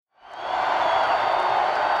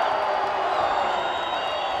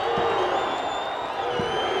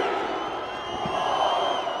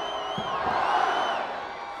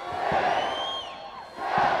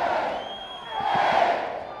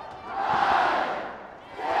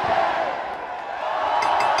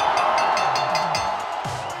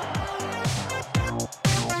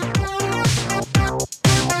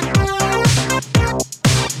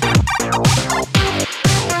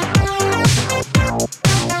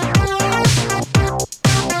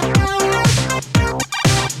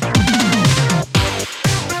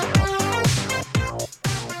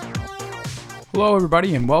Hello,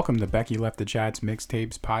 everybody, and welcome to Becky Left the Chat's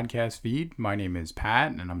Mixtapes podcast feed. My name is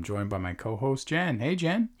Pat, and I'm joined by my co-host, Jen. Hey,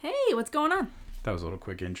 Jen. Hey, what's going on? That was a little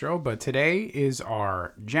quick intro, but today is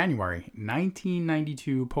our January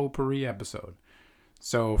 1992 Potpourri episode.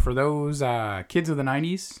 So for those kids of the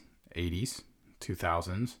 90s, 80s,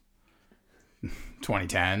 2000s,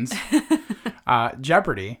 2010s,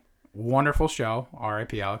 Jeopardy, wonderful show,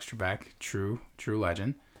 R.I.P. Alex Trebek, true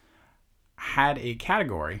legend, had a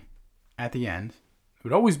category at the end. It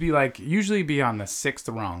would always be usually be on the sixth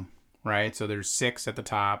rung, right? So there's six at the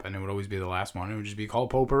top, and it would always be the last one. It would just be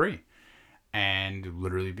called Potpourri. And it would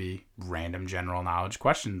literally be random general knowledge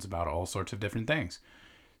questions about all sorts of different things.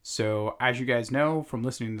 So as you guys know from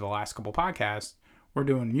listening to the last couple podcasts, we're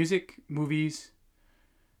doing music, movies,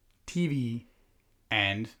 TV,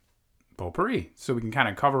 and Potpourri. So we can kind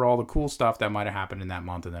of cover all the cool stuff that might have happened in that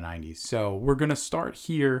month in the 90s. So we're going to start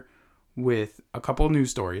here with a couple of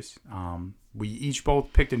news stories. We each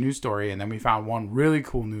both picked a news story, and then we found one really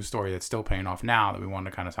cool news story that's still paying off now that we wanted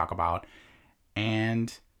to kind of talk about.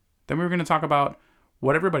 And then we were going to talk about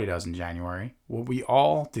what everybody does in January, what we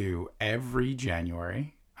all do every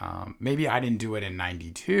January. Maybe I didn't do it in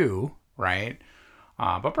 92, right?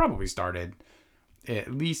 But probably started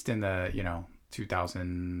at least in the,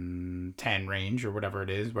 2010 range or whatever it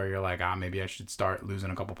is, where you're like, maybe I should start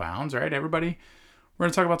losing a couple pounds, right? Everybody. We're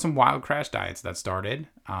going to talk about some wild crash diets that started,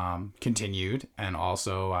 continued, and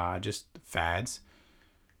also just fads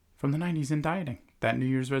from the 90s in dieting. That New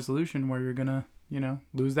Year's resolution where you're going to,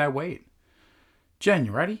 lose that weight. Jen,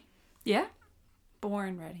 you ready? Yeah.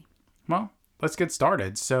 Born ready. Well, let's get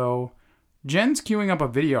started. So Jen's queuing up a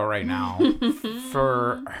video right now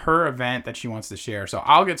for her event that she wants to share. So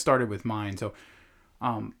I'll get started with mine. So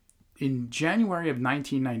in January of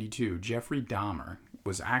 1992, Jeffrey Dahmer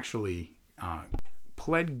was actually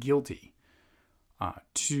pled guilty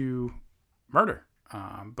to murder,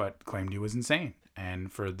 but claimed he was insane.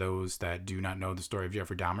 And for those that do not know the story of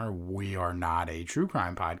Jeffrey Dahmer, we are not a true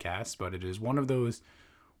crime podcast, but it is one of those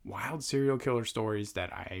wild serial killer stories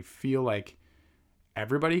that I feel like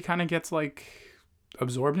everybody kind of gets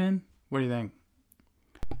absorbed in. What do you think?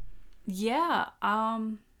 Yeah,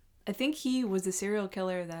 I think he was the serial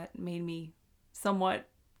killer that made me somewhat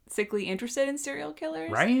sickly interested in serial killers.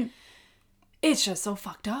 Right? It's just so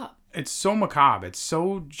fucked up. It's so macabre. It's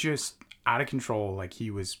so just out of control. Like,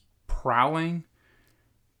 he was prowling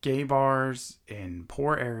gay bars in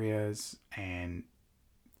poor areas and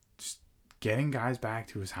just getting guys back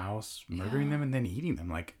to his house, murdering them, and then eating them.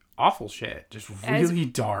 Like, awful shit. Just really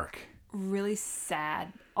dark. Really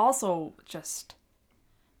sad. Also, just,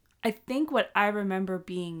 I think what I remember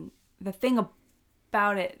being the thing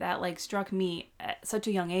about it that struck me at such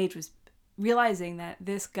a young age was realizing that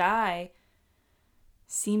this guy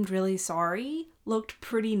seemed really sorry, looked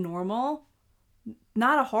pretty normal,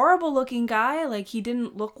 not a horrible looking guy. He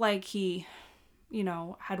didn't look like he,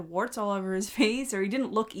 had warts all over his face, or he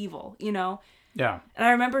didn't look evil, Yeah. And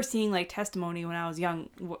I remember seeing testimony when I was young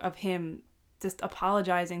of him just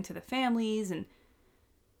apologizing to the families, and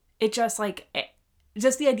it just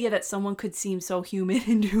just the idea that someone could seem so human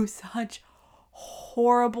and do such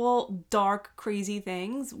horrible, dark, crazy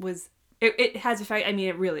things it has effect. I mean,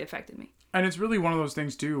 it really affected me. And it's really one of those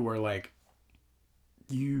things too where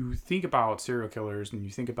you think about serial killers and you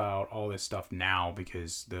think about all this stuff now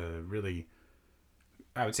because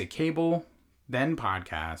I would say cable, then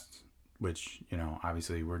podcasts, which,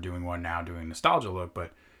 obviously we're doing one now doing nostalgia look,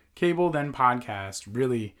 but cable, then podcast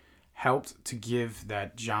really helped to give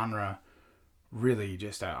that genre really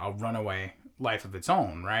just a runaway life of its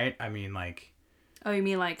own, right? I mean, Oh, you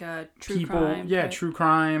mean a true crime? Yeah, true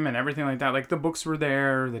crime and everything like that. The books were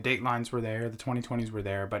there, the Datelines were there, the 2020s were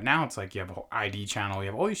there. But now it's you have a whole ID channel.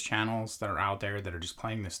 You have all these channels that are out there that are just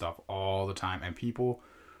playing this stuff all the time. And people,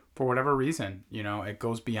 for whatever reason, it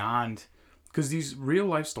goes beyond. Because these real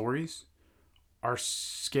life stories are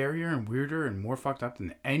scarier and weirder and more fucked up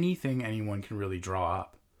than anything anyone can really draw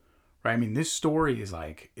up. Right? I mean, this story is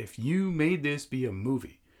if you made this be a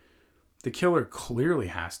movie, the killer clearly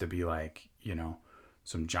has to be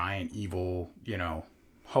some giant evil,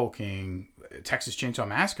 hulking Texas Chainsaw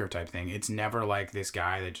Massacre type thing. It's never this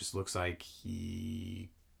guy that just looks like he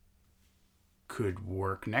could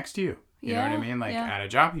work next to you. You know what I mean? At a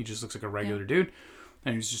job, he just looks like a regular dude.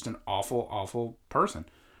 And he's just an awful, awful person.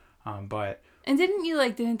 But... And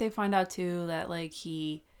didn't they find out too that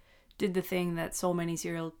he did the thing that so many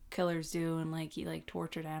serial killers do, and he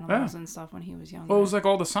tortured animals and stuff when he was younger? Well, it was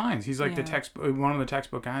all the signs. He's one of the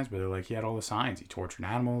textbook guys, but they're he had all the signs. He tortured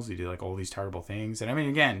animals. He did all these terrible things. And I mean,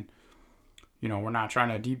 again, we're not trying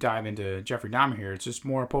to deep dive into Jeffrey Dahmer here. It's just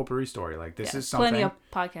more a potpourri story. This is something. Plenty of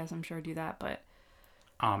podcasts, I'm sure, do that, but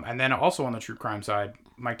And then also on the true crime side,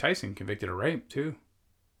 Mike Tyson convicted of rape too,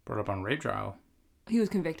 brought up on rape trial. He was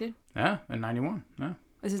convicted? Yeah, in 91. Yeah.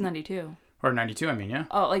 This is 92. Or 92, I mean, yeah.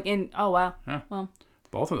 Oh, like oh, wow. Yeah. Well.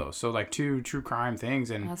 Both of those. So, like, two true crime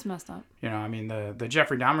things. And That's messed up. You know, I mean, the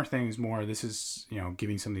Jeffrey Dahmer thing is more, this is, you know,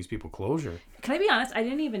 giving some of these people closure. Can I be honest? I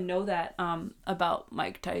didn't even know that about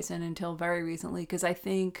Mike Tyson until very recently, because I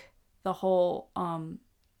think the whole,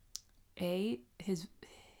 his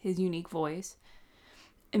unique voice,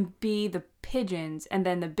 and B, the pigeons, and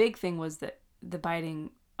then the big thing was the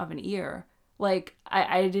biting of an ear. Like,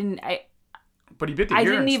 But he bit the ear. I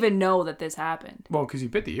didn't even know that this happened. Well, because he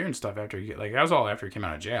bit the ear and stuff after that was all after he came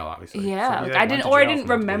out of jail, obviously. Yeah, So I didn't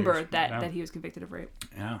remember that he was convicted of rape.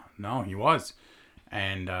 Yeah, no, he was,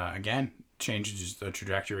 and again, changes the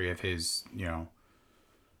trajectory of his, you know,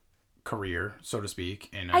 career, so to speak.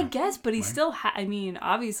 And I guess, but he still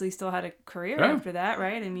obviously still had a career after that,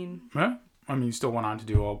 right? I mean, he still went on to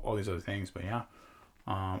do all these other things, but yeah.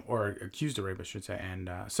 Or accused of rape, I should say. And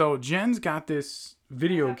so Jen's got this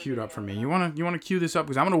video queued up for me. You wanna cue this up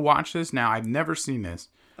because I'm gonna watch this now. I've never seen this.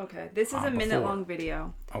 Okay, this is a minute-long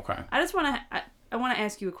video. Okay. I just wanna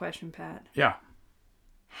ask you a question, Pat. Yeah.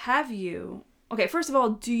 Okay, first of all,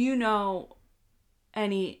 do you know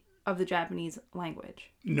any of the Japanese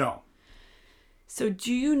language? No. So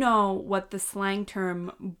do you know what the slang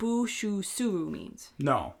term bushusuru means?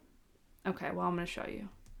 No. Okay, well I'm gonna show you.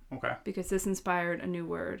 Okay. Because this inspired a new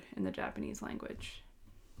word in the Japanese language.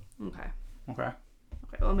 Okay. Okay.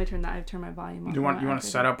 Well, let me turn my volume up. Do you want to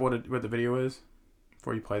set up what the video is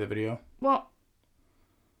before you play the video? Well,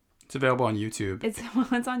 it's available on YouTube. It's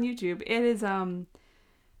on YouTube. It is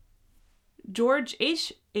George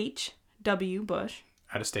H.W. Bush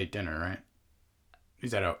at a state dinner, right?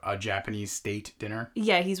 He's at a Japanese state dinner.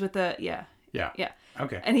 Yeah, he's with Yeah.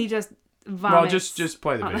 Okay. And he just vomits. Well, just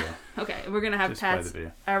play the video. Okay, we're gonna have Pat's.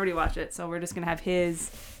 I already watched it, so we're just gonna have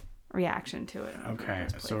his reaction to it. Okay,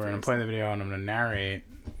 so we're gonna play the video, and I'm gonna narrate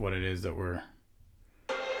what it is that we're.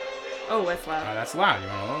 Oh, that's loud. That's loud. You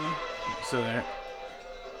want to lower? So there.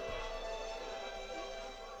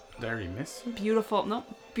 There you miss. Beautiful. Nope.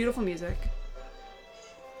 Beautiful music.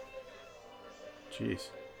 Jeez.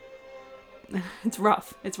 It's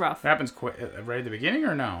rough. It happens right at the beginning,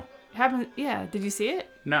 or no? Yeah. Did you see it?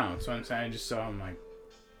 No. So I'm saying I just saw him like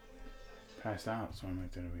passed out. So I'm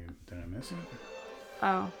like, did I miss it?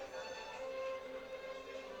 Oh.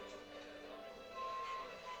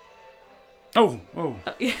 Oh.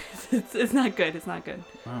 Yeah, it's not good. It's not good.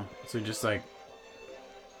 Wow. So just like,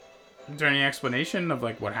 is there any explanation of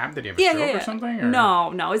like what happened? Did he have a stroke or something? Or?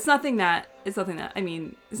 No. It's nothing that. I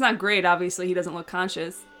mean, it's not great. Obviously, he doesn't look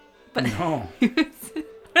conscious. But no.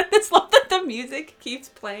 I just love that the music keeps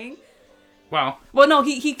playing. Well, no,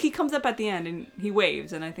 he comes up at the end and he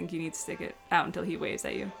waves, and I think you need to stick it out until he waves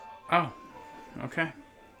at you. Oh, okay.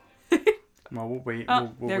 Well, we'll wait.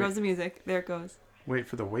 Oh, there goes the music. There it goes. Wait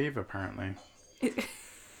for the wave, apparently.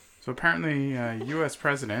 So apparently, U.S.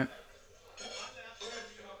 President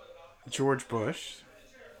George Bush.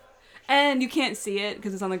 And you can't see it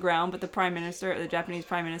because it's on the ground, but the Japanese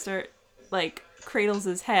Prime Minister, like, cradles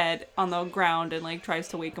his head on the ground and like tries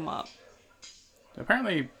to wake him up.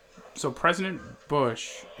 Apparently, so President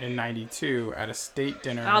Bush in '92 at a state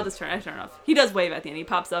dinner. I'll just turn it off. He does wave at the end. He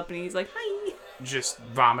pops up and he's like, "Hi." Just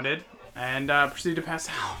vomited and proceeded to pass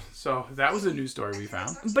out. So that was a news story we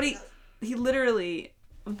found. But he literally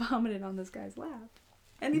vomited on this guy's lap,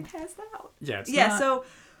 and he passed out. Yeah. So,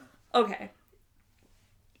 okay.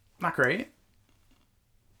 Not great.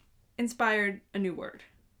 Inspired a new word.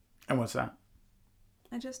 And what's that?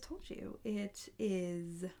 I just told you. It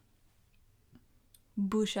is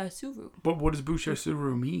bushasuru. But what does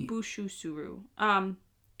bushasuru mean? Bushusuru.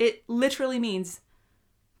 It literally means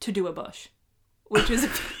to do a bush, which is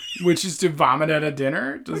which is to vomit at a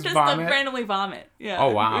dinner. Just randomly vomit. Yeah.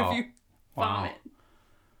 Oh wow. If you vomit.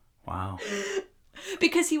 Wow.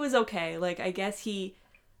 Because he was okay. Like, I guess he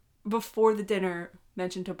before the dinner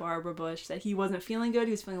mentioned to Barbara Bush that he wasn't feeling good.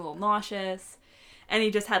 He was feeling a little nauseous. And he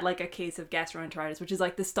just had like a case of gastroenteritis, which is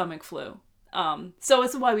like the stomach flu. So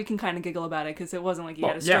it's why we can kind of giggle about it because it wasn't like he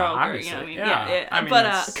had a stroke. Yeah, or, you know what I mean? Yeah. I mean,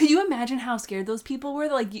 but could you imagine how scared those people were?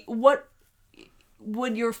 Like, what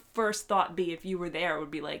would your first thought be if you were there? It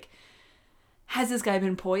would be like, has this guy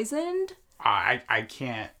been poisoned? I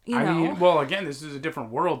can't. I mean, well, again, this is a different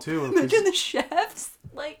world too. Imagine the chefs.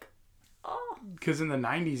 Like, oh. Because in the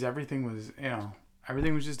 90s, everything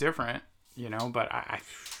was just different, but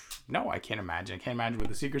no, I can't imagine. I can't imagine with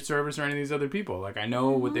the Secret Service or any of these other people. Like, I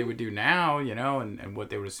know what they would do now, and what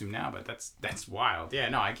they would assume now, but that's wild. Yeah,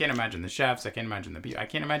 no, I can't imagine the chefs. I can't imagine the people. I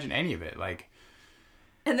can't imagine any of it. Like,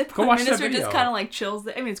 And the Go prime watch that minister just video. kind of like chills.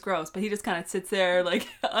 I mean, it's gross, but he just kind of sits there like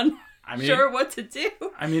I mean, unsure what to do.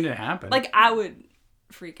 I mean, it happened. Like, I would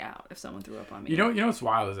freak out if someone threw up on me. You know what's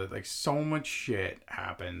wild is that like so much shit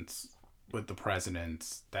happens with the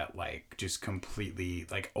presidents that like just completely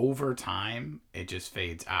like over time it just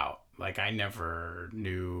fades out. Like I never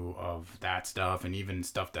knew of that stuff, and even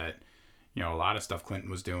stuff that, you know, a lot of stuff Clinton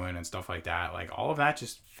was doing and stuff like that. Like all of that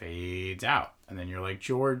just fades out, and then you're like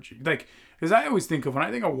George, like, because I always think of when I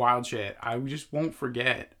think of wild shit, I just won't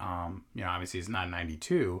forget. You know, obviously it's not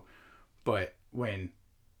 92, but when,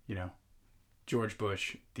 you know, George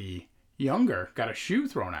Bush the younger got a shoe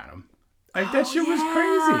thrown at him, like that shit was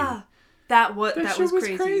crazy. That shit was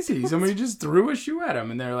crazy. Somebody just threw a shoe at him,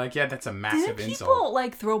 and they're like, "Yeah, that's a massive Didn't insult." people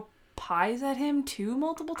like throw pies at him too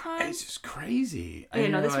multiple times? It's just crazy. Oh, yeah,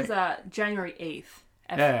 no, this like, was January 8th.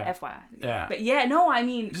 FYI. Yeah. But yeah, no, I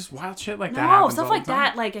mean, just wild shit like that. No, stuff all like the time.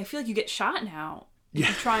 that. Like, I feel like you get shot now. Yeah.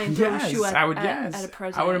 You try and throw a shoe at a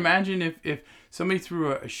president. I would imagine if somebody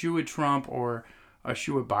threw a shoe at Trump or a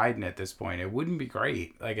shoe at Biden at this point, it wouldn't be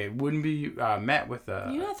great. Like, it wouldn't be met with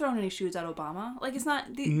a... You're not throwing any shoes at Obama. Like, it's not...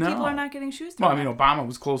 No. People are not getting shoes thrown Well, I mean, Obama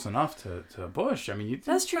was close enough to Bush. I mean,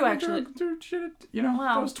 That's true, actually. You know,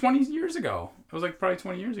 Wow. that was 20 years ago. It was like probably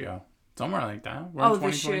 20 years ago. Somewhere like that. We're in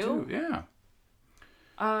the 2022. shoe? Yeah.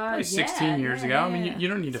 Probably 16 years ago. Yeah. I mean, you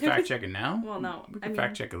don't need to fact check it now. Well, no. We can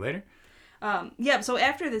fact check it later. Yeah, so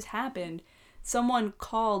after this happened, someone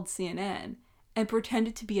called CNN and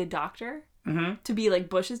pretended to be a doctor, to be like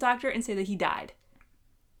Bush's doctor, and say that he died.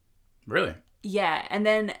 Really? Yeah, and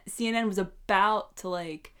then CNN was about to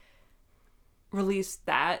like release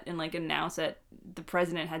that and like announce that the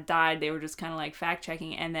president had died. They were just kind of like fact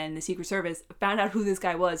checking, and then the Secret Service found out who this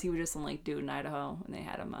guy was. He was just some like dude in Idaho, and they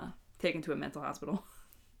had him taken to a mental hospital.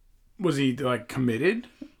 Was he like committed?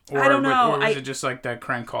 Or, I don't know. Or was it just like that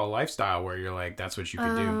crank call lifestyle where you're like, that's what you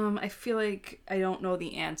could do? I feel like I don't know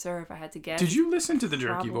the answer if I had to guess. Did you listen to the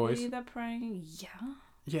Jerky Boys? Probably the prank. Yeah.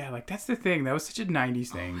 Yeah, like that's the thing. That was such a 90s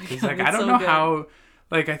thing. Because like, God, I don't so know good. how,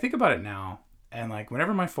 like I think about it now. And like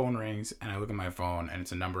whenever my phone rings and I look at my phone and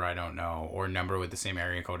it's a number I don't know or a number with the same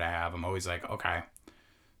area code I have, I'm always like, okay.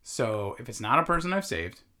 So if it's not a person I've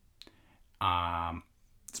saved,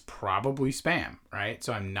 it's probably spam, right?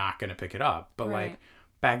 So I'm not going to pick it up. But Right. like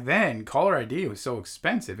back then, caller ID was so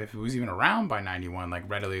expensive. If it was even around by 91, like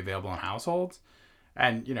readily available in households.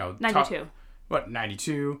 And, you know, 92.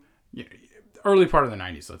 92? You know, early part of the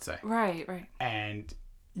 90s, let's say. Right. And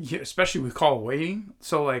especially with call waiting.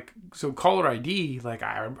 So caller ID, like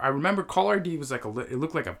I remember caller ID was like it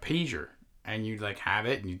looked like a pager. And you'd like have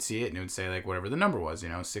it and you'd see it and it would say like whatever the number was, you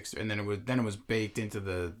know, 6, and then it was baked into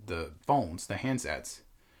the phones, the handsets.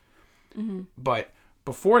 Mm-hmm. But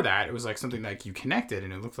before that, it was like something like you connected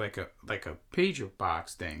and it looked like a pager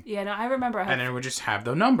box thing. Yeah, no, I remember. And then it would just have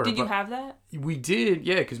the number. Did you have that? We did,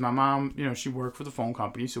 yeah, because my mom, you know, she worked for the phone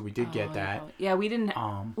company, so we did get that. Yeah, we didn't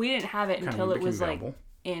have it until it was available. like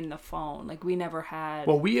in the phone. Like we never had.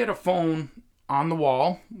 Well, we had a phone on the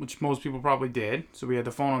wall, which most people probably did. So we had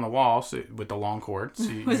the phone on the wall with the long cord.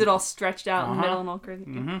 So was it all stretched out in the middle and all crazy?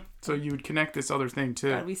 Mm-hmm. So you would connect this other thing to.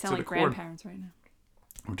 God, we sound like grandparents right now.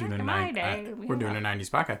 We're doing a my day, we're doing a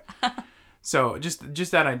 90s podcast. So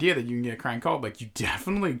just that idea that you can get a crank call, like you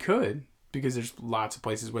definitely could, because there's lots of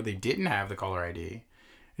places where they didn't have the caller ID,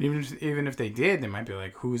 and even if they did, they might be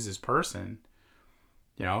like, who's this person?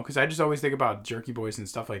 You know, because I just always think about Jerky Boys and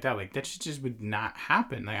stuff like that. Like that just would not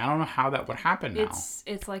happen. Like I don't know how that would happen now.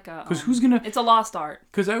 It's like a because who's gonna? It's a lost art.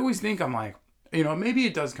 Because I always think I'm like, you know, maybe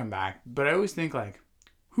it does come back, but I always think like,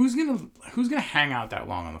 who's gonna hang out that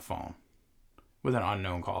long on the phone with an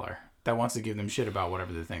unknown caller that wants to give them shit about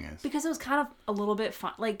whatever the thing is? Because it was kind of a little bit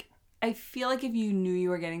fun. Like I feel like if you knew you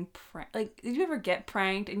were getting pranked, like did you ever get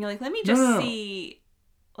pranked and you're like, let me just see,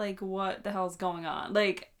 like what the hell's going on?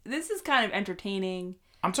 Like this is kind of entertaining.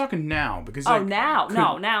 I'm talking now because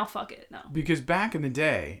now fuck it, no. Because back in the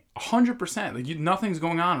day, 100%, like nothing's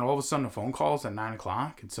going on, and all of a sudden a phone call's at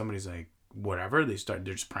 9:00, and somebody's like, whatever, they're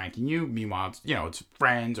just pranking you. Meanwhile, it's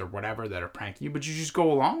friends or whatever that are pranking you, but you just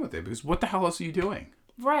go along with it because what the hell else are you doing?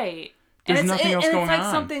 Right. There's nothing else going on. It's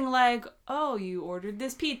like something like, oh, you ordered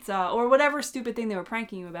this pizza or whatever stupid thing they were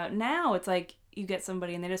pranking you about. Now it's like you get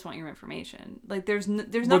somebody and they just want your information. Like there's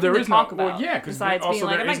nothing to talk about. Well, yeah, because besides also being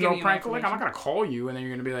like, there I'm not is giving no you prank. my Like I'm not gonna call you and then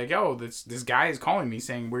you're gonna be like, oh, this guy is calling me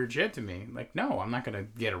saying weird shit to me. Like no, I'm not gonna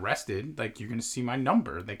get arrested. Like you're gonna see my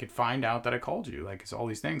number. They could find out that I called you. Like it's all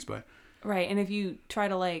these things, but right. And if you try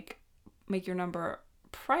to like make your number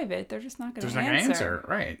private, they're just not gonna answer.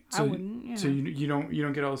 Right. So, I wouldn't. Yeah. So you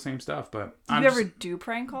don't get all the same stuff. But do you ever do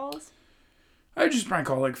prank calls? I just prank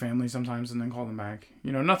call like family sometimes and then call them back.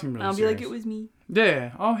 You know, nothing really I'll serious. be like, it was me.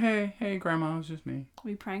 Yeah. Oh, hey, grandma, it was just me.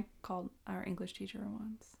 We prank called our English teacher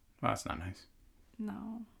once. Well, that's not nice.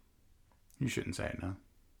 No. You shouldn't say it now.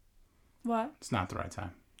 What? It's not the right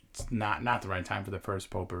time. It's not the right time for the first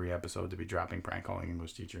Potpourri episode to be dropping prank calling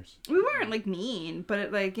English teachers. We weren't like mean, but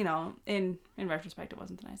it like, you know, in retrospect, it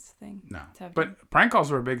wasn't the nicest thing. No, but prank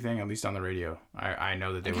calls were a big thing, at least on the radio. I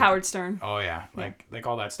know that they like were, Howard Stern. Oh yeah, like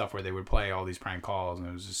all that stuff where they would play all these prank calls, and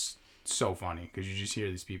it was just so funny because you just hear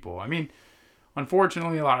these people. I mean,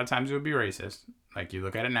 unfortunately, a lot of times it would be racist. Like you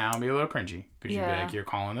look at it now and be a little cringy because you'd be like, you're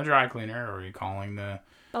calling the dry cleaner or you're calling the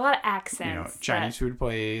a lot of accents. You know, Chinese food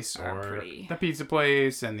place or the pizza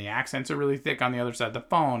place, and the accents are really thick on the other side of the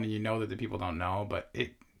phone, and you know that the people don't know, but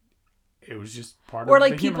it was just part of the humor. Or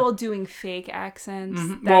like humor. People doing fake accents.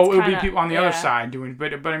 Mm-hmm. Well, it would be people on the other side doing,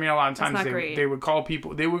 but I mean, a lot of times they would call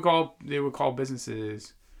people, they would call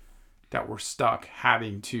businesses that were stuck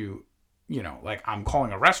having to, you know, like I'm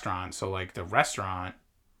calling a restaurant, so like the restaurant,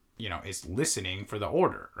 you know, is listening for the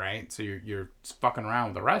order, right? So you're fucking around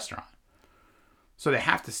with the restaurant. So they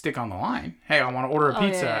have to stick on the line. Hey, I want to order a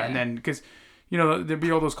pizza. And then, because, you know, there'd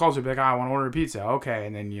be all those calls. You'd be like, I want to order a pizza. Okay.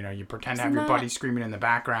 And then, you know, you pretend to have your buddy screaming in the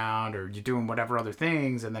background or you're doing whatever other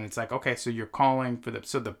things. And then it's like, okay, so you're calling for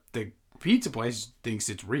the pizza place thinks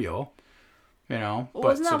it's real, you know. Well,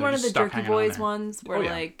 wasn't that one of the Jerky Boys ones where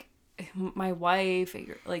like my wife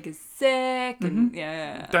like is sick and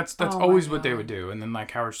that's always what they would do. And then like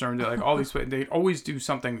Howard Stern did, like all these, they always do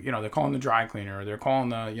something, you know, they're calling the dry cleaner or they're calling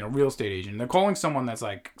the, you know, real estate agent. They're calling someone that's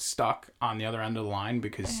like stuck on the other end of the line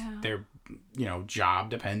because their, you know, job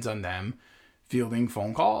depends on them fielding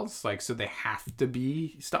phone calls. Like, so they have to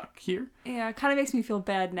be stuck here. Yeah, it kind of makes me feel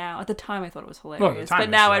bad now. At the time I thought it was hilarious, but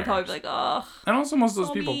now I'd probably be like, oh. And also most of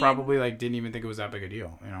those people probably like didn't even think it was that big a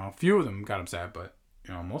deal. You know, a few of them got upset, but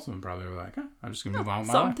you know, most of them probably were like, I'm just going to move on with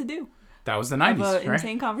my life. Something to do. That was the 90s, right?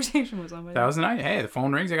 Insane conversation with somebody. That was the 90s. Hey, the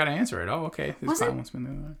phone rings, I got to answer it. Oh, okay. This guy wants me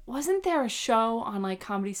to. Wasn't there a show on, like,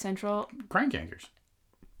 Comedy Central? Crank Yankers.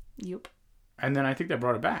 Yep. And then I think they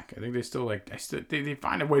brought it back. I think they still, like, they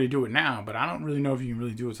find a way to do it now, but I don't really know if you can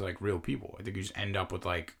really do it to, like, real people. I think you just end up with,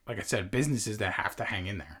 like I said, businesses that have to hang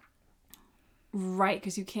in there. Right,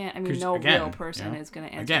 because you can't, I mean, no real person is going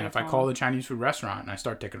to answer Again, if I call the Chinese food restaurant and I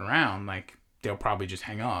start dicking around, like, they'll probably just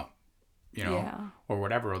hang up. You know, or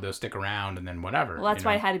whatever, or they'll stick around and then whatever. Well, that's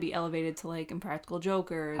why it had to be elevated to like Impractical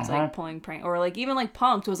Jokers, like pulling prank, or like even like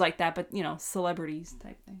Punk'd was like that, but you know, celebrities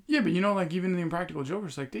type thing. Yeah, but you know, like even the Impractical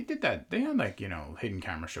Jokers, like they did that. They had like, you know, hidden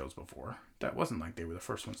camera shows before. That wasn't like they were the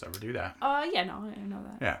first ones to ever do that. Yeah, no, I know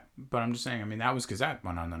that. Yeah, but I'm just saying. I mean, that was because that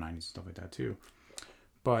went on in the 90s and stuff like that too.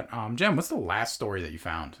 But Jen, what's the last story that you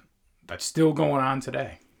found that's still going on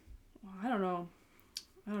today? Well, I don't know.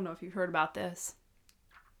 I don't know if you've heard about this.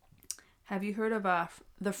 Have you heard of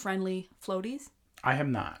the Friendly Floaties? I have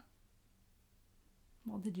not.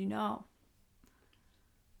 Well, did you know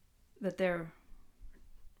that there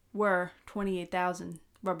were 28,000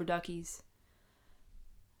 rubber duckies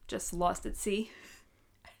just lost at sea?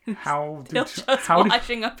 How do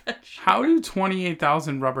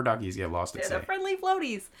 28,000 rubber duckies get lost at sea? They're the Friendly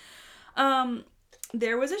Floaties.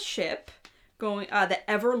 There was a ship going, the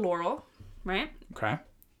Ever Laurel, right? Okay. It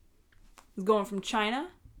was going from China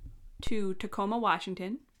to Tacoma,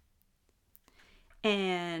 Washington.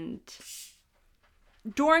 And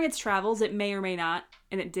during its travels, it may or may not,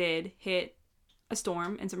 and it did, hit a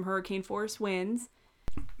storm and some hurricane force winds.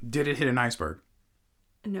 Did it hit an iceberg?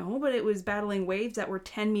 No, but it was battling waves that were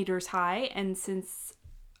 10 meters high. And since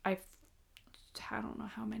I don't know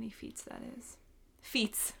how many feet that is.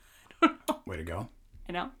 Feet. I don't know. Way to go.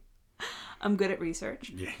 I know. I'm good at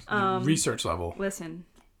research. Yeah. Research level. Listen.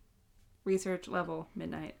 Research level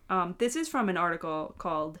midnight. This is from an article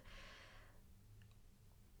called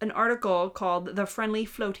The Friendly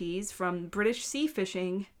Floaties from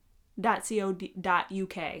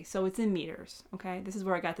BritishSeaFishing.co.uk. So it's in meters, okay? This is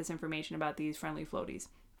where I got this information about these Friendly Floaties.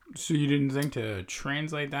 So you didn't think to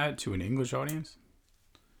translate that to an English audience?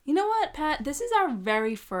 You know what, Pat? This is our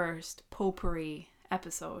very first Potpourri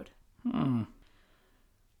episode. I'm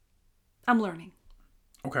learning.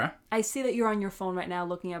 Okay. I see that you're on your phone right now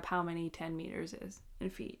looking up how many 10 meters is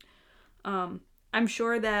in feet. I'm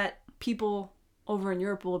sure that people over in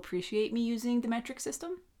Europe will appreciate me using the metric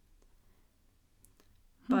system.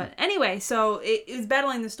 But anyway, so it was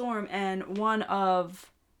battling the storm, and one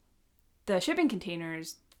of the shipping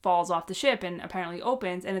containers falls off the ship and apparently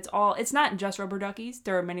opens, and it's not just rubber duckies.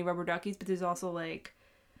 There are many rubber duckies, but there's also like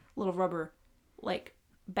little rubber like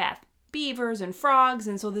bath beavers and frogs,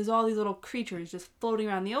 and so there's all these little creatures just floating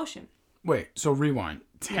around the ocean. Wait, so rewind.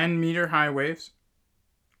 10 meter high waves?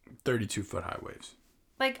 32-foot high waves.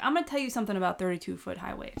 Like, I'm going to tell you something about 32-foot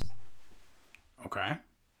high waves. Okay.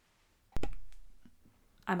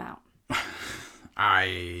 I'm out.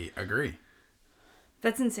 I agree.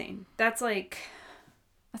 That's insane. That's like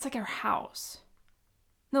our house.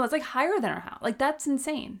 No, it's like higher than our house. Like, that's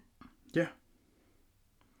insane. Yeah.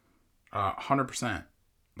 100%.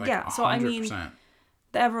 Like, yeah, so 100%. I mean,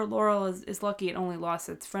 the Ever Laurel is lucky it only lost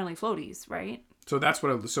its Friendly Floaties, right? So that's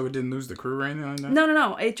what. So it didn't lose the crew or anything like that?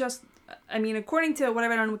 No. It just, I mean, according to what I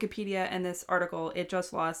read on Wikipedia and this article, it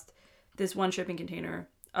just lost this one shipping container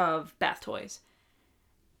of bath toys.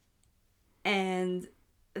 And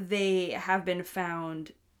they have been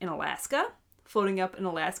found in Alaska, floating up in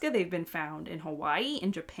Alaska. They've been found in Hawaii,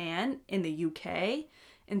 in Japan, in the UK,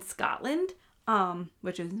 in Scotland,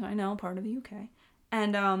 which is, I know, part of the UK.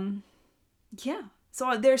 And, yeah.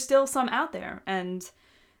 So there's still some out there, and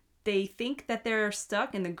they think that they're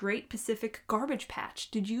stuck in the Great Pacific Garbage Patch.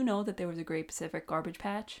 Did you know that there was a Great Pacific Garbage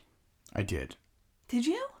Patch? I did. Did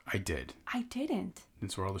you? I did. I didn't.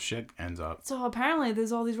 That's where all the shit ends up. So apparently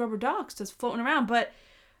there's all these rubber ducks just floating around, but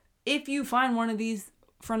if you find one of these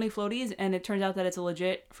Friendly Floaties and it turns out that it's a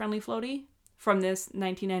legit Friendly Floatie from this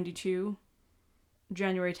 1992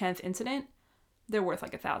 January 10th incident, they're worth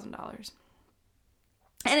like $1,000.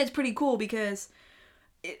 And it's pretty cool because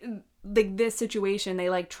like this situation, they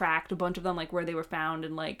like tracked a bunch of them, like where they were found,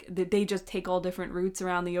 and like they just take all different routes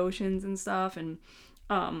around the oceans and stuff. And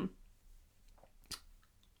an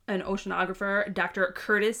oceanographer, Dr.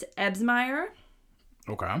 Curtis Ebsmeyer,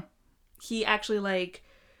 okay, he actually like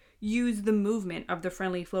used the movement of the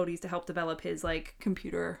Friendly Floaties to help develop his like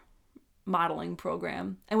computer modeling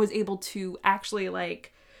program, and was able to actually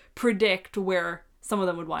like predict where some of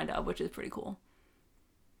them would wind up, which is pretty cool.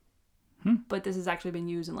 But this has actually been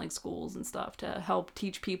used in like schools and stuff to help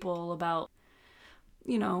teach people about,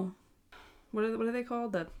 you know, what are they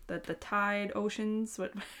called? The tide oceans?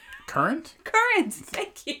 What? Current? Currents.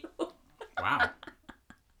 Thank you. Wow.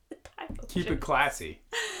 The tide oceans. Keep it classy.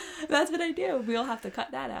 That's what I do. We'll have to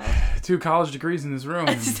cut that out. 2 college degrees in this room.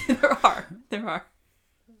 There are.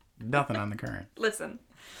 Nothing on the current. Listen,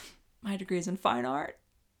 my degree is in fine art.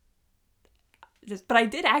 But I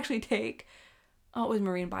did actually take. Oh, it was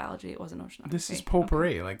marine biology. It wasn't oceanography. This is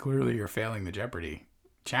potpourri. Okay. Like, clearly you're failing the Jeopardy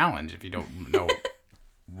challenge if you don't know.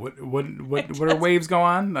 What are waves go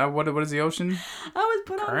on? What is the ocean? I was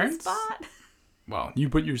put Currents? on the spot. Well, you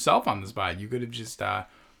put yourself on the spot. You could have just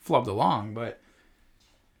flubbed along. But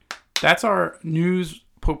that's our news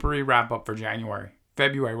potpourri wrap up for January.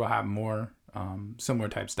 February, we'll have more similar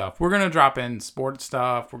type stuff. We're going to drop in sports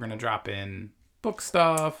stuff. We're going to drop in book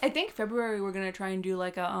stuff. I think February we're going to try and do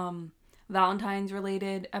like a Valentine's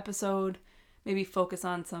related episode, maybe focus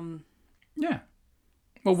on some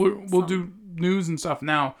well we'll do news and stuff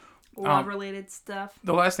now, love related stuff.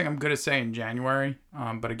 The last thing I'm gonna say in January,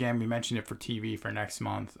 but again we mentioned it for TV for next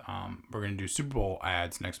month, we're gonna do Super Bowl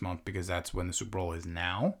ads next month because that's when the Super Bowl is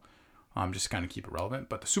now, just to kind of keep it relevant.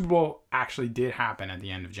 But the Super Bowl actually did happen at the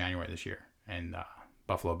end of January this year, and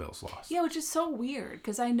Buffalo Bills lost. Yeah, which is so weird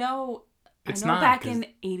because I know back in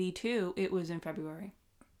 '82 it was in February.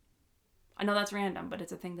 I know that's random, but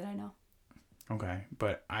it's a thing that I know. Okay,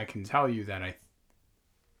 but I can tell you that I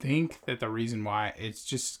think that the reason why it's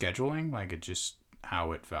just scheduling, like it just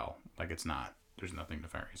how it fell. Like it's not, there's nothing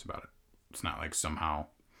nefarious about it. It's not like somehow,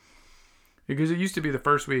 because it used to be the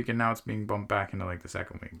first week and now it's being bumped back into like the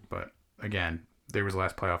second week. But again, there was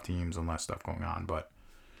less playoff teams and less stuff going on. But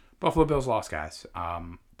Buffalo Bills lost, guys.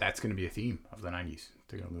 That's going to be a theme of the 90s.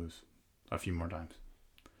 They're going to lose a few more times.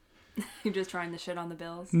 You're just trying to shit on the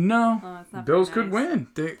Bills? No. It's not Bills could win.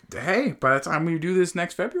 Hey, by the time we do this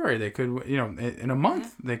next February, they could, in a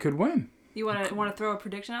month, they could win. You want to throw a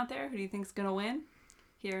prediction out there? Who do you think's going to win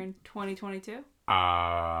here in 2022?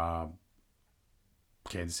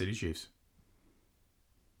 Kansas City Chiefs.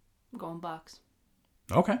 I'm going Bucks.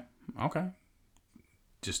 Okay.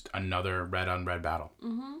 Just another red on red battle.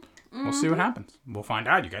 Mm-hmm. We'll see what happens. We'll find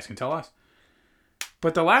out. You guys can tell us.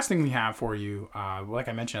 But the last thing we have for you, like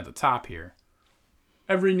I mentioned at the top here,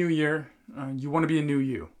 every new year, you want to be a new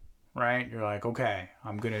you, right? You're like, okay,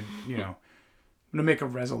 I'm going to make a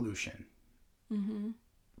resolution. Mm-hmm.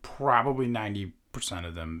 Probably 90%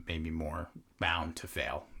 of them, maybe more, bound to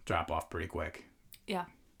fail, drop off pretty quick. Yeah.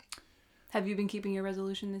 Have you been keeping your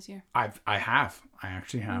resolution this year? I have. I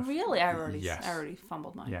actually have. Really? I already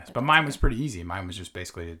fumbled mine. Yes, but mine was pretty easy. Mine was just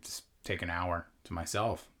basically to just take an hour to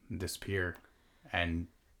myself and disappear and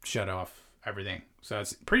shut off everything. So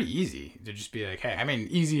it's pretty easy to just be like, hey, I mean,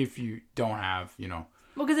 easy if you don't have, well,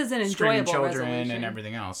 because it's an enjoyable children resolution and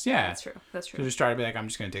everything else. Yeah. That's true. So just try to be like, I'm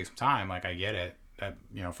just going to take some time. Like, I get it. that,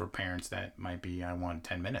 for parents that might be, I want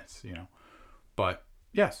 10 minutes, But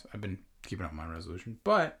yes, I've been keeping up my resolution.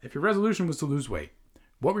 But if your resolution was to lose weight,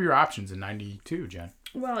 what were your options in 92, Jen?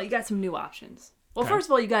 Well, you got some new options. Well, Okay. first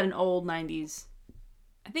of all, you got an old 90s.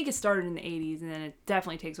 I think it started in the 80s, and then it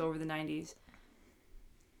definitely takes over the 90s.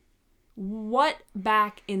 What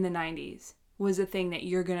back in the 90s was a thing that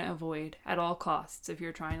you're going to avoid at all costs if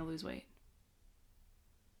you're trying to lose weight?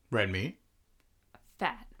 Red meat.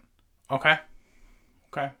 Fat. Okay.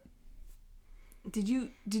 Did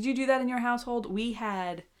you do that in your household? We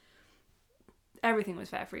had... Everything was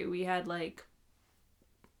fat-free. We had,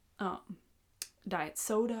 diet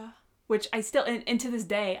soda, which I still... And to this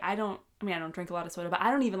day, I don't drink a lot of soda, but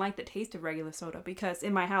I don't even like the taste of regular soda because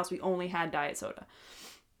in my house, we only had diet soda.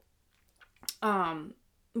 Those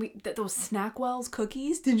Snackwell's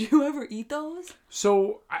cookies, did you ever eat those?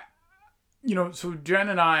 So, so Jen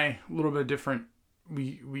and I, a little bit different.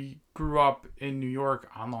 We grew up in New York,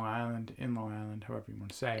 in Long Island, however you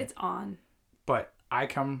want to say it. It's on. But I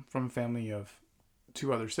come from a family of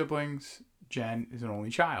 2 other siblings. Jen is an only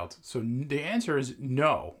child. So the answer is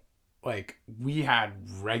no. We had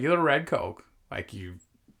regular red Coke.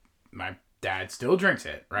 My dad still drinks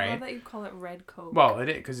it, right? I love that you call it red Coke. Well, it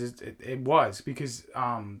is, because it was, because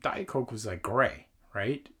Diet Coke was gray,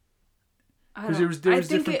 right? Because there was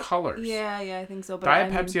different colors. Yeah, I think so. But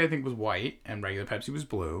Diet Pepsi, I think, was white, and regular Pepsi was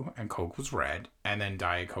blue, and Coke was red, and then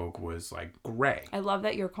Diet Coke was gray. I love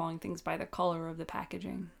that you're calling things by the color of the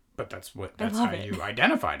packaging. But that's how you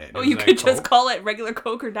identified it. Oh, you could just call it regular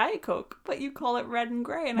Coke or Diet Coke, but you call it red and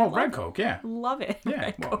gray. And red Coke, yeah. Love it.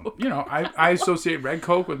 Yeah, Coke. I associate red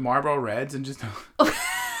Coke with Marlboro Reds and just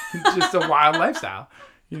just a wild lifestyle,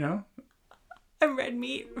 And red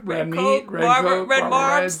meat, red Coke, meat, red Coke, red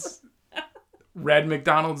Marbs. Reds. Red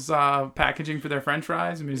McDonald's packaging for their French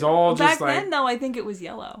fries. I mean, it's all just back then, though. I think it was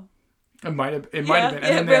yellow. It might have been, and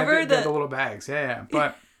then they had the little bags. Yeah.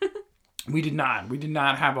 But we did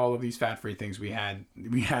not have all of these fat-free things. We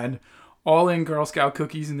had all-in Girl Scout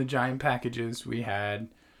cookies in the giant packages. We had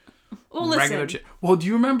regular chips. Well, do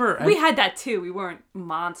you remember? We had that too. We weren't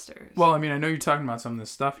monsters. Well, I mean, I know you're talking about some of this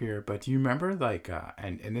stuff here, but do you remember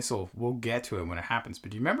and we'll get to it when it happens.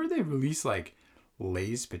 But do you remember they released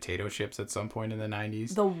Lay's potato chips at some point in the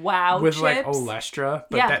 90s. The Wow with chips? Olestra,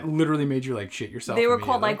 but that literally made you shit yourself. They were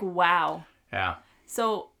called Wow. Yeah.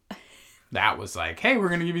 So that was hey, we're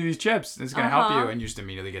gonna give you these chips. It's gonna help you, and you just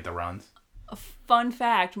immediately get the runs. A fun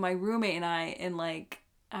fact: my roommate and I, in I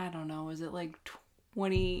don't know, was it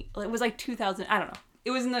 20? It was 2000. I don't know.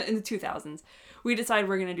 It was in the 2000s. We decided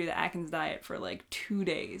we're gonna do the Atkins diet for 2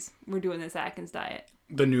 days. We're doing this Atkins diet.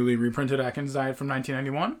 The newly reprinted Atkins diet from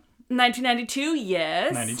 1991. 1992,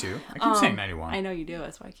 yes. 92. I keep saying 91. I know you do.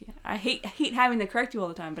 That's why I hate having to correct you all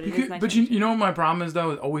the time, but it is 92. But you know what my problem is,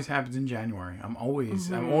 though? It always happens in January. I'm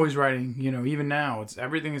always writing, even now,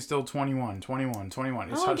 everything is still 21.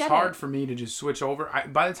 It's hard for me to just switch over.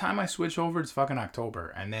 By the time I switch over, it's fucking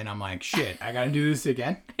October. And then I'm like, shit, I got to do this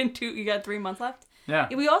again. You got 3 months left? Yeah.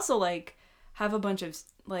 We also, have a bunch of,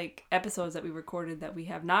 episodes that we recorded that we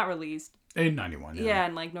have not released. In 91. Yeah,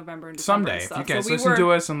 in November and December. Someday, if you guys listen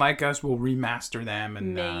to us and like us, we'll remaster them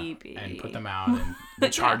and put them out, and we'll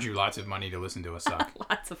charge you lots of money to listen to us suck.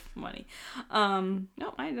 Lots of money.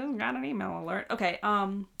 No, I just got an email alert. Okay.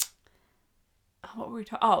 What were we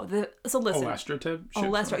talking? So listen. Olestra tip.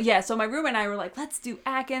 Olestra. Yeah. So my roommate and I were let's do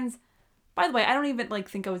Atkins. By the way, I don't even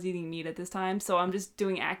think I was eating meat at this time, so I'm just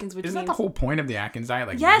doing Atkins, which isn't that the whole point of the Atkins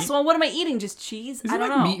diet? Yes. Meat? Well, what am I eating? Just cheese? Isn't I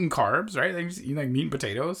don't know. Meat and carbs, right? You just eat meat and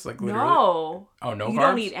potatoes, literally. No. Oh, no carbs. You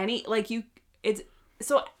don't eat any. It's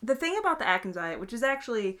so the thing about the Atkins diet, which is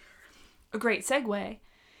actually a great segue,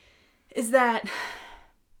 is that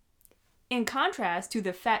in contrast to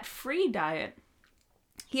the fat-free diet,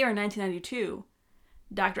 here in 1992.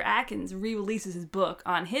 Dr. Atkins re-releases his book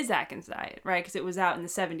on his Atkins diet, right? Because it was out in the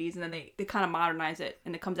 70s, and then they kind of modernize it,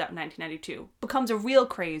 and it comes out in 1992. Becomes a real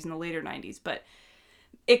craze in the later 90s, but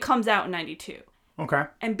it comes out in 92. Okay.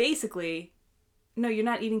 And basically, no, you're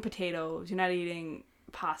not eating potatoes, you're not eating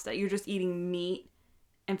pasta, you're just eating meat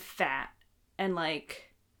and fat, and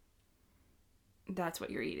that's what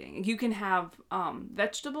you're eating. You can have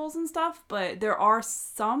vegetables and stuff, but there are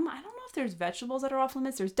some, I don't know if there's vegetables that are off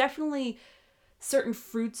limits. There's definitely certain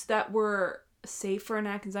fruits that were safe for an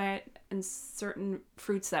Atkins diet and certain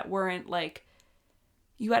fruits that weren't.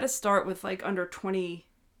 You had to start with under 20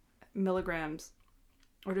 milligrams,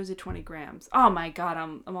 or is it 20 grams? Oh my God,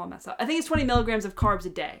 I'm all messed up. I think it's 20 milligrams of carbs a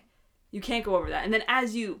day. You can't go over that. And then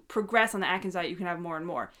as you progress on the Atkins diet, you can have more and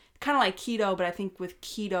more. Kind of like keto, but I think with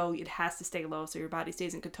keto, it has to stay low so your body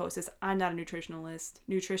stays in ketosis. I'm not a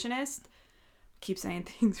nutritionist. Keep saying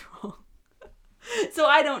things wrong. So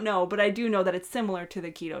I don't know, but I do know that it's similar to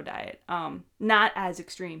the keto diet. Not as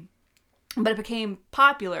extreme. But it became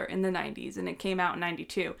popular in the 90s, and it came out in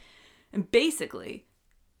 92. And basically,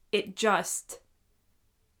 it just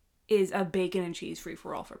is a bacon and cheese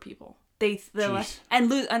free-for-all for people. And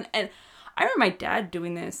I remember my dad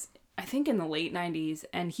doing this, I think in the late 90s,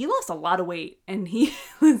 and he lost a lot of weight, and he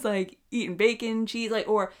was like eating bacon, cheese, like,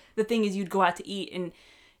 or the thing is you'd go out to eat and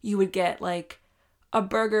you would get like a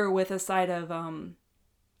burger with a side of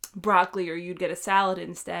broccoli, or you'd get a salad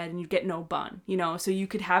instead, and you'd get no bun, you know, so you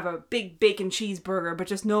could have a big bacon cheeseburger but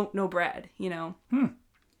just no bread, you know.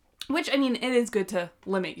 Which, I mean, it is good to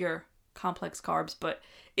limit your complex carbs, but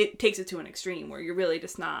it takes it to an extreme where you're really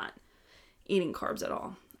just not eating carbs at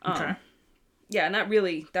all. Okay. Yeah, and that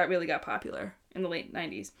really got popular in the late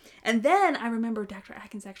 90s. And then I remember Dr.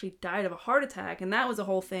 Atkins actually died of a heart attack, and that was a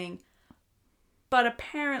whole thing. But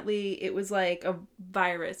apparently it was like a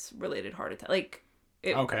virus-related heart attack. Like,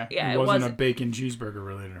 okay. Yeah, it wasn't a bacon cheeseburger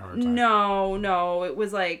related heart attack. No, it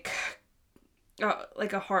was like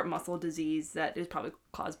a heart muscle disease that is probably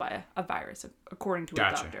caused by a virus, according to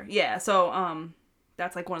a doctor. Yeah, so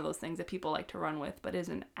that's like one of those things that people like to run with, but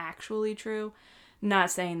isn't actually true.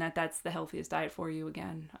 Not saying that that's the healthiest diet for you.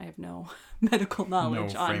 Again, I have no medical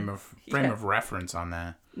knowledge frame of reference on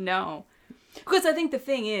that. No, because I think the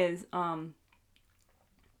thing is,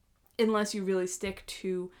 unless you really stick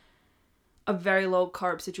to a very low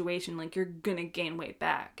carb situation, like, you're gonna gain weight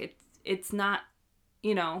back. It's not,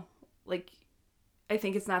 you know, like, I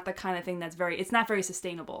think it's not the kind of thing it's not very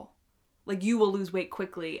sustainable. Like, you will lose weight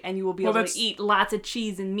quickly and you will be able to eat lots of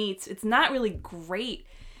cheese and meats. It's not really great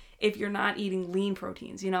if you're not eating lean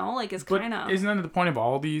proteins, you know? Like, it's kind of... Isn't that the point of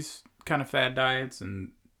all these kind of fad diets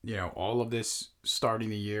and, you know, all of this starting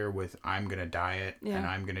the year with I'm going to diet and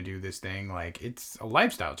I'm going to do this thing? Like, it's a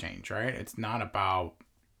lifestyle change, right? It's not about,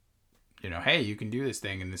 you know, hey, you can do this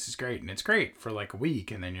thing and this is great. And it's great for like a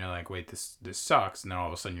week. And then you're like, wait, this sucks. And then all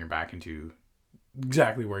of a sudden you're back into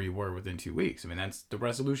exactly where you were within 2 weeks. I mean, that's the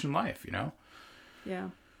resolution life, you know? Yeah.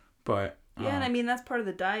 But... yeah, and I mean, that's part of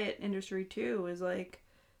the diet industry, too, is like...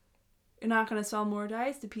 you're not going to sell more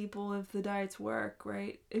diets to people if the diets work,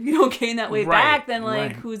 right? If you don't gain that weight back, then,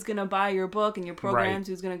 like, who's going to buy your book and your programs?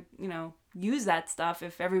 Who's going to, you know, use that stuff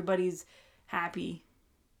if everybody's happy?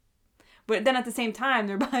 But then at the same time,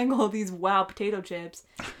 they're buying all these WOW potato chips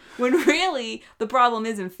when really the problem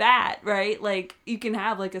isn't fat, right? Like, you can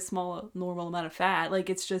have, like, a small, normal amount of fat. Like,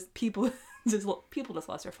 it's just people just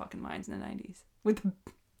lost their fucking minds in the 90s with the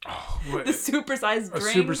supersized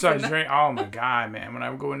drink. A supersized drink. Oh my god, man! When I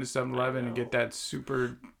would go into 7-Eleven and get that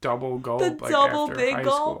super double gulp, the like double after big high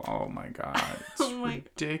gulp. school. Oh my god, it's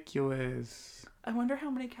ridiculous. I wonder how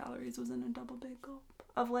many calories was in a double big gulp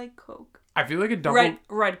of like Coke. I feel like a double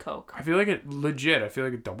red Coke. I feel like I feel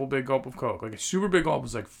like a double big gulp of Coke. Like a super big gulp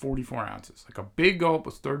was like 44 ounces. Like a big gulp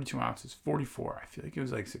was 32 ounces. 44. I feel like it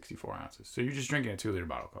was like 64 ounces. So you're just drinking a 2-liter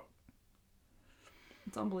bottle of Coke.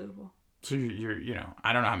 It's unbelievable. So you're, you know,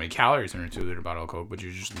 I don't know how many calories are in a 2-liter bottle of Coke, but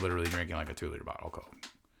you're just literally drinking like a 2-liter bottle of Coke.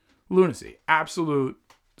 Lunacy. Absolute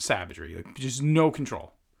savagery. Like, just no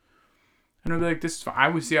control. And I'd be like, this is fine. I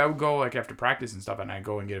would go like after practice and stuff, and I'd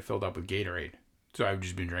go and get it filled up with Gatorade. So I've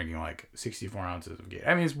just been drinking like 64 ounces of Gatorade.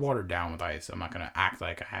 I mean, it's watered down with ice. I'm not going to act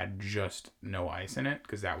like I had just no ice in it,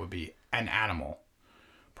 because that would be an animal.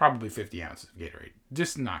 Probably 50 ounces of Gatorade.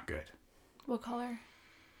 Just not good. What color?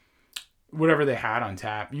 Whatever they had on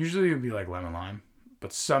tap. Usually it would be like lemon lime,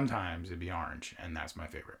 but sometimes it'd be orange, and that's my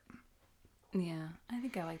favorite. Yeah, I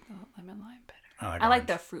think I like the lemon lime better. I like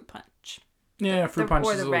the fruit punch. Yeah, fruit punch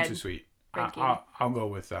is a little too sweet. I'll go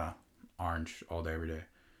with orange all day, every day.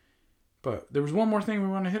 But there was one more thing we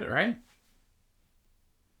want to hit it, right?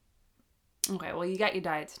 Okay, well, you got your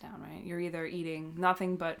diets down, right? You're either eating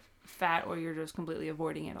nothing but fat, or you're just completely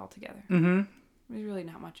avoiding it altogether. Mm-hmm. There's really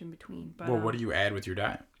not much in between. But well, what do you add with your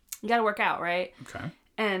diet? You got to work out, right? Okay.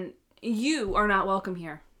 And you are not welcome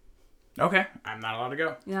here. Okay. I'm not allowed to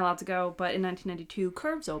go. You're not allowed to go, but in 1992,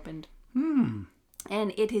 Curves opened. And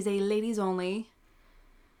it is a ladies-only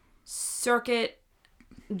circuit.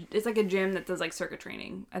 It's like a gym that does like circuit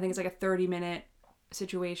training. I think it's like a 30-minute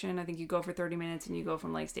situation. I think you go for 30 minutes and you go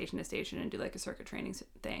from like station to station and do like a circuit training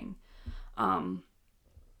thing.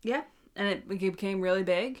 Yeah. And it became really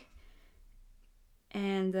big.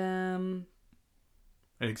 And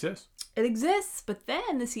it exists. It exists, but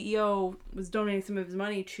then the CEO was donating some of his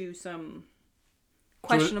money to some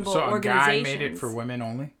questionable organizations. So a guy made it for women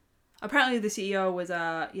only? Apparently the CEO was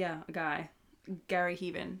a guy, Gary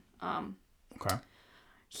Heaven. Okay.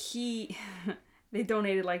 They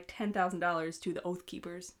donated like $10,000 to the Oath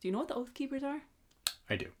Keepers. Do you know what the Oath Keepers are?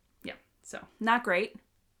 I do. Yeah. So, not great.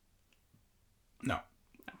 No.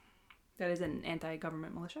 That is an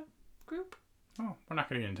anti-government militia group. Oh, we're not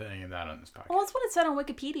going to get into any of that on this podcast. Well, that's what it said on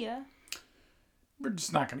Wikipedia. We're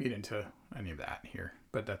just not going to get into any of that here,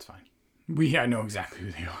 but that's fine. I know exactly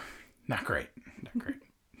who they are. Not great.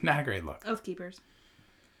 Not a great look. Oath Keepers.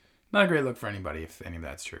 Not a great look for anybody if any of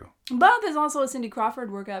that's true. But there's also a Cindy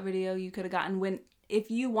Crawford workout video you could have gotten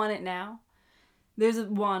if you want it now. There's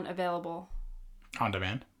one available. On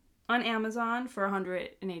demand? On Amazon for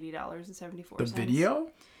 $180.74. The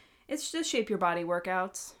video? It's just Shape Your Body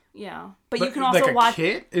workouts. Yeah. But you can also like a watch...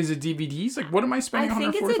 kit? Is it DVDs? Like, what am I spending $145 for?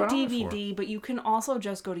 I think it's a DVD, but you can also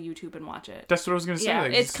just go to YouTube and watch it. That's what I was going to say. Yeah,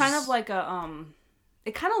 like, it's kind of like a...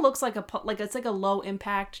 It kind of looks like it's like a low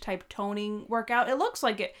impact type toning workout. It looks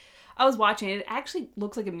like it... I was watching it. It actually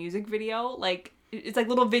looks like a music video. Like, it's like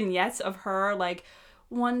little vignettes of her, like...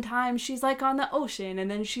 One time she's like on the ocean,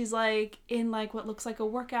 and then she's like in like what looks like a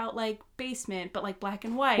workout like basement, but like black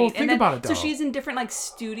and white. Well, think about it though. So she's in different like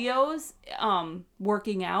studios,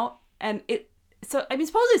 working out, and So I mean,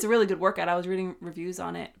 supposedly it's a really good workout. I was reading reviews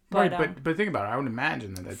on it, but right. But think about it. I would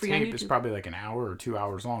imagine that the tape is probably like an hour or 2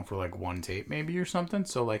 hours long for like one tape, maybe or something.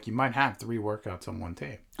 So like you might have 3 workouts on one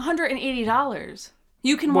tape. $180.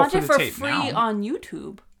 You can watch it for free on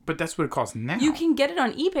YouTube. But that's what it costs now. You can get it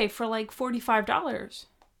on eBay for like $45.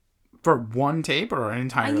 For one tape or an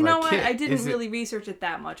entire you know what? kit? I didn't really research it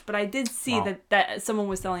that much, but I did see that someone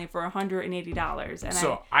was selling it for $180. And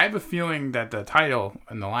so I have a feeling that the title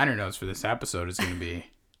and the liner notes for this episode is going to be,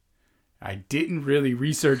 I didn't really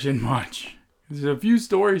research it much. There's a few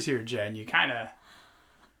stories here, Jen. You kind of...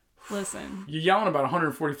 Listen. You're yelling about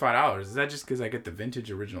 $145. Is that just because I get the vintage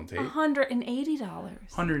original tape? $180.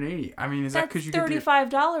 $180. I mean, is that because you get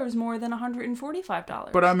 $35 more than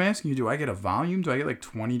 $145? But I'm asking you, do I get a volume? Do I get like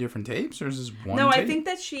 20 different tapes, or is this one? No, tape? I think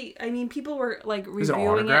that people were like reviewing is it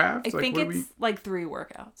autographed? I think it's like 3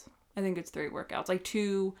 workouts. I think it's 3 workouts, like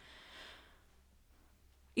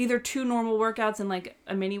either 2 normal workouts and like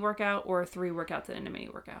a mini workout, or 3 workouts and a mini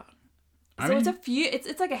workout. So it's a few.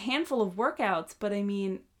 It's like a handful of workouts, but I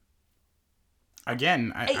mean.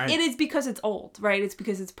 Again, it is because it's old, right? It's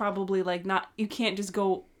because it's probably like not. You can't just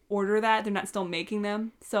go order that. They're not still making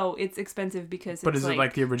them, so it's expensive because. But is it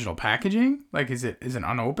like the original packaging? Like, is it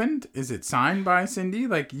unopened? Is it signed by Cindy?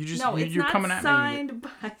 Like you just you're coming at me. No, it's not signed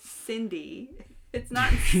by Cindy. It's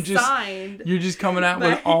not signed. You're just coming out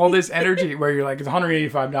with all this energy where you're like, it's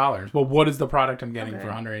 $185. Well, what is the product I'm getting for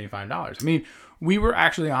 $185? I mean, we were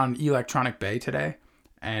actually on Electronic Bay today.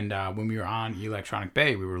 And when we were on Electronic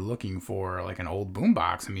Bay, we were looking for like an old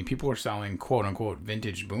boombox. I mean, people were selling quote unquote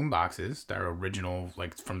vintage boomboxes that are original,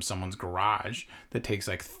 like from someone's garage, that takes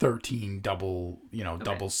like 13 double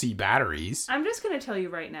C batteries. I'm just going to tell you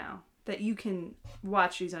right now that you can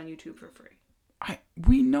watch these on YouTube for free.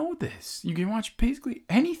 We know this. You can watch basically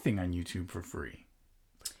anything on YouTube for free.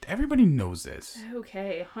 Everybody knows this.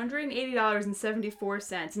 Okay,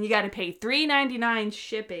 $180.74, and you got to pay $3.99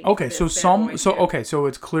 shipping. Okay, so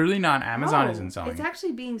it's clearly not Amazon isn't selling. It's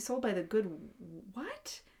actually being sold by the good.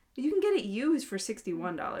 What? You can get it used for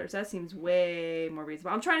 $61. That seems way more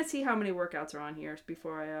reasonable. I'm trying to see how many workouts are on here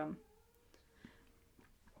before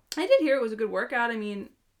I did hear it was a good workout. I mean,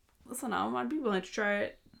 listen, I'd be willing to try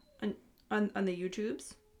it on the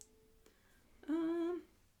YouTubes.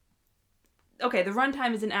 Okay, the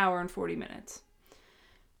runtime is 1 hour and 40 minutes.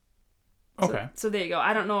 Okay. So there you go.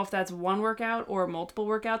 I don't know if that's one workout or multiple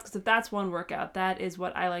workouts, because if that's one workout, that is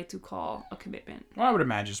what I like to call a commitment. Well, I would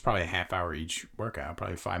imagine it's probably a half hour each workout,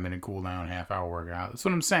 probably 5-minute cool down, half-hour workout. That's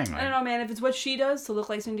what I'm saying. Like, I don't know, man. If it's what she does to look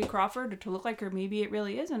like Cindy Crawford or to look like her, maybe it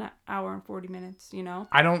really is 1 hour and 40 minutes, you know?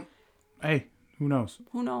 Hey, who knows?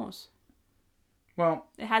 Who knows? Well,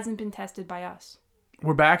 it hasn't been tested by us.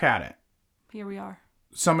 We're back at it. Here we are.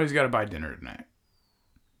 Somebody's got to buy dinner tonight.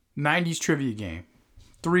 90s trivia game.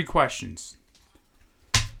 3 questions.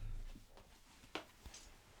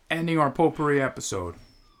 Ending our Potpourri episode.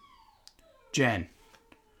 Jen.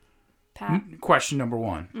 Pat. Question number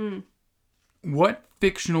 1. What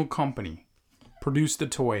fictional company produced the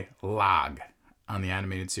toy Log on the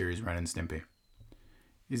animated series Ren and Stimpy?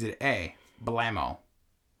 Is it A, Blammo,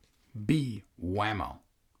 B, Whammo,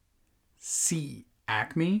 C,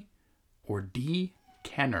 Acme, or D,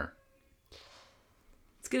 Kenner?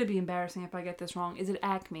 It's going to be embarrassing if I get this wrong. Is it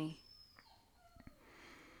Acme?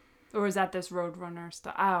 Or is that this Roadrunner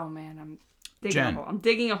stuff? Oh, man. I'm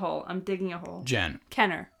digging a hole. Jen.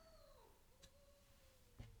 Kenner.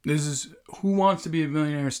 This is Who Wants to Be a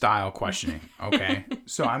Millionaire style questioning, okay?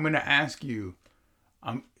 So I'm going to ask you,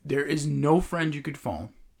 there is no friend you could phone.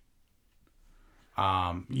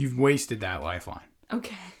 You've wasted that lifeline.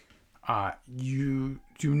 Okay. You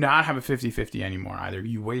do not have a 50-50 anymore either.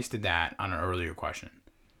 You wasted that on an earlier question.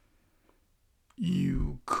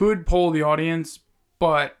 You could poll the audience,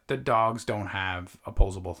 but the dogs don't have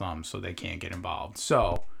opposable thumbs, so they can't get involved.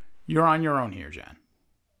 So, you're on your own here, Jen.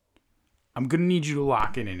 I'm going to need you to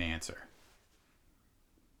lock in an answer.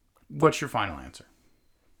 What's your final answer?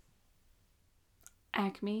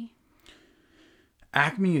 Acme.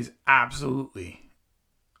 Acme is absolutely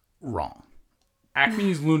wrong. Acme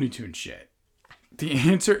is Looney Tunes shit. The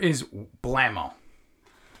answer is Blammo.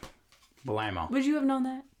 Blammo. Would you have known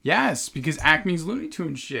that? Yes, because Acme's Looney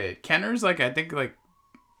Tunes shit. Kenner's I think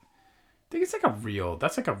it's like a real,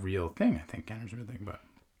 that's like a real thing. I think Kenner's a real thing, but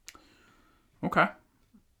okay.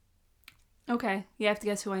 Okay, you have to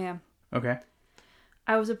guess who I am. Okay.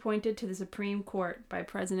 I was appointed to the Supreme Court by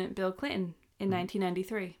President Bill Clinton in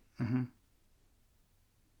 1993. Mm-hmm.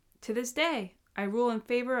 To this day, I rule in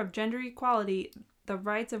favor of gender equality, the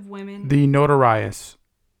rights of women. The notorious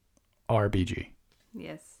RBG.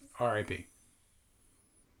 Yes. R.I.P.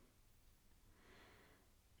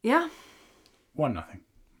 Yeah. 1-0.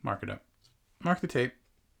 Mark it up. Mark the tape.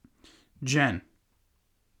 Jen,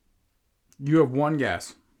 you have one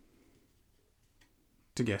guess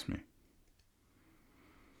to guess me.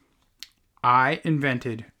 I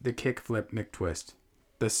invented the kickflip McTwist,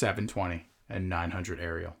 the 720 and 900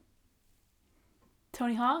 aerial.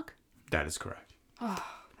 Tony Hawk? That is correct. Oh,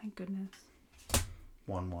 thank goodness.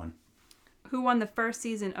 1-1. Who won the first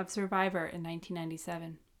season of Survivor in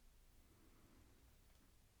 1997?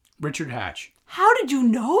 Richard Hatch. How did you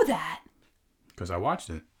know that? Because I watched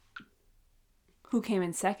it. Who came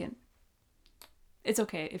in second? It's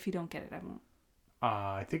okay. If you don't get it, I won't.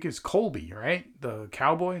 I think it's Colby, right? The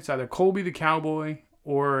cowboy. It's either Colby the cowboy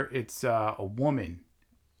or it's a woman.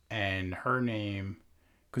 And her name,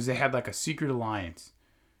 because they had like a secret alliance.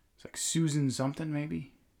 It's like Susan something,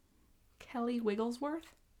 maybe? Kelly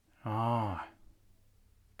Wigglesworth? Ah.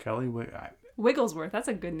 Kelly Wigglesworth. That's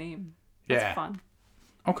a good name. That's fun.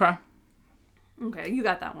 Okay. Okay, you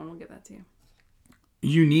got that one. We'll give that to you.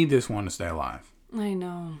 You need this one to stay alive. I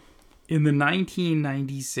know. In the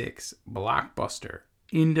 1996 blockbuster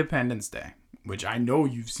Independence Day, which I know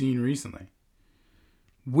you've seen recently,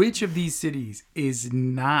 which of these cities is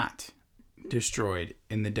not destroyed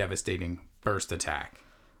in the devastating first attack?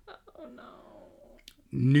 Oh, no.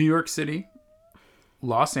 New York City,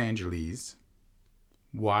 Los Angeles,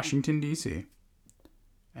 Washington, D.C.,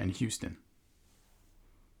 and Houston.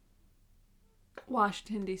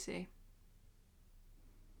 Washington, D.C.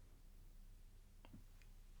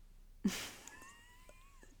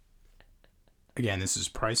 Again, this is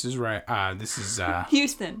Price is Right. This is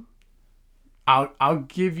Houston. I'll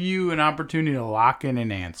give you an opportunity to lock in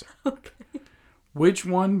an answer. Okay. Which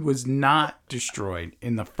one was not destroyed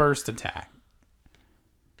in the first attack?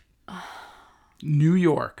 New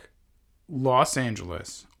York, Los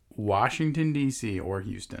Angeles, Washington, D.C., or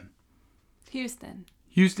Houston? Houston.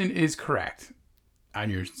 Houston is correct on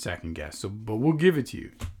your second guess, but we'll give it to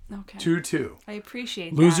you. Okay. 2-2. I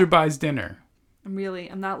appreciate Loser that. buys dinner.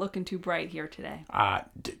 I'm not looking too bright here today.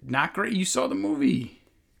 Not great. You saw the movie.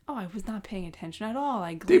 Oh, I was not paying attention at all.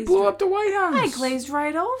 They blew up the White House. I glazed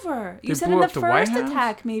right over. You said blew in the up the White first House?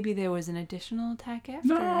 attack, maybe there was an additional attack after.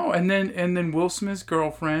 No, and then Will Smith's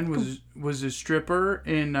girlfriend was a stripper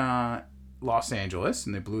in Los Angeles,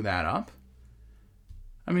 and they blew that up.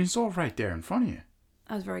 I mean, it's all right there in front of you.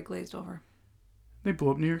 I was very glazed over. They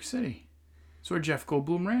blew up New York City. That's where Jeff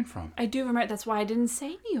Goldblum ran from. I do remember. That's why I didn't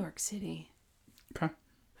say New York City. Okay.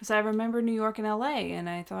 Because I remember New York and L.A. and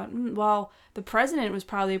I thought, well, the president was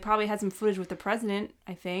probably had some footage with the president,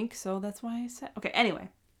 I think. So that's why I said. Okay, anyway.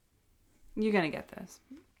 You're going to get this.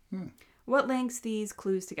 What links these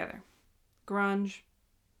clues together? Grunge,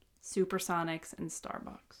 Supersonics, and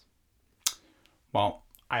Starbucks. Well,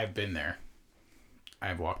 I've been there.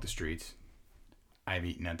 I've walked the streets. I've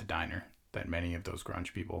eaten at the diner that many of those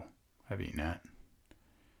grunge people have eaten at.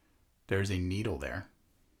 There's a needle there.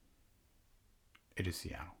 It is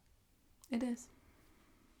Seattle. It is.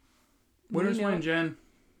 Winners win, Jen.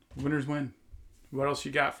 Winners win. What else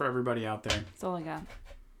you got for everybody out there? That's all I got.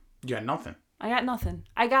 You got nothing. I got nothing.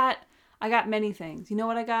 I got many things. You know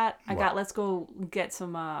what I got? I What? got, let's go get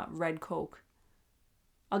some red Coke.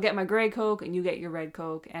 I'll get my gray Coke and you get your red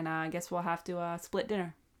Coke. And I guess we'll have to split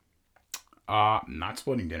dinner. Not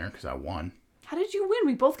splitting dinner because I won. How did you win?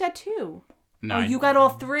 We both got 2. No, Oh, you got all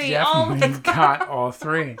 3. Oh my definitely God. got all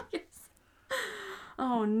 3. Yes.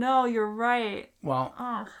 Oh no, you're right. Well,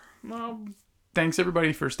 Well, thanks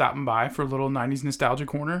everybody for stopping by for a little 90s Nostalgia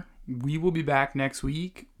Corner. We will be back next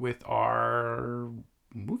week with our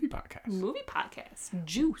movie podcast. Movie podcast.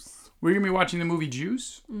 Juice. We're going to be watching the movie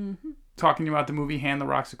Juice. Mm-hmm. Talking about the movie Hand That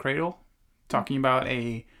Rocks the Cradle. Talking about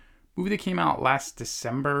a movie that came out last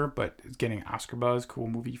December, but is getting Oscar buzz. Cool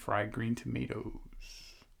movie, Fried Green Tomatoes.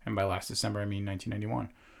 And by last December, I mean 1991.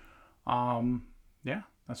 Yeah,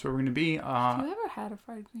 that's where we're going to be. Have you ever had a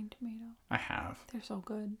fried green tomato? I have. They're so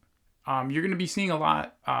good. You're going to be seeing a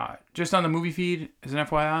lot, just on the movie feed, as an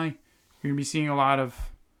FYI, you're going to be seeing a lot of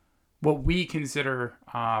what we consider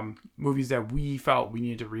movies that we felt we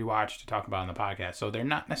needed to rewatch to talk about on the podcast. So they're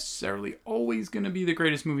not necessarily always going to be the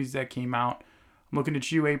greatest movies that came out. I'm looking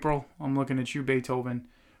at you, April. I'm looking at you, Beethoven.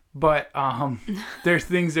 But there's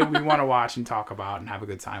things that we want to watch and talk about and have a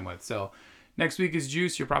good time with. So next week is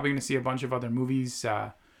Juice. You're probably going to see a bunch of other movies.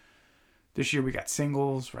 This year we got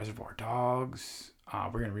Singles, Reservoir Dogs.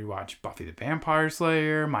 We're going to rewatch Buffy the Vampire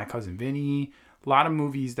Slayer, My Cousin Vinny. A lot of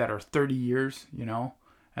movies that are 30 years, you know.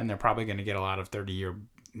 And they're probably going to get a lot of 30-year,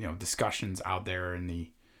 discussions out there in the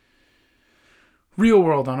real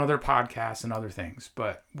world on other podcasts and other things.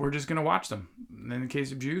 But we're just going to watch them. And in the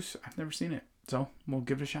case of Juice, I've never seen it. So we'll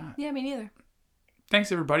give it a shot. Yeah, me neither. Thanks,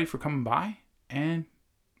 everybody, for coming by. And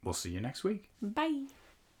we'll see you next week. Bye.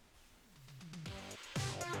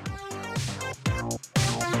 We'll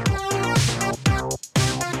be right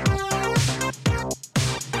back.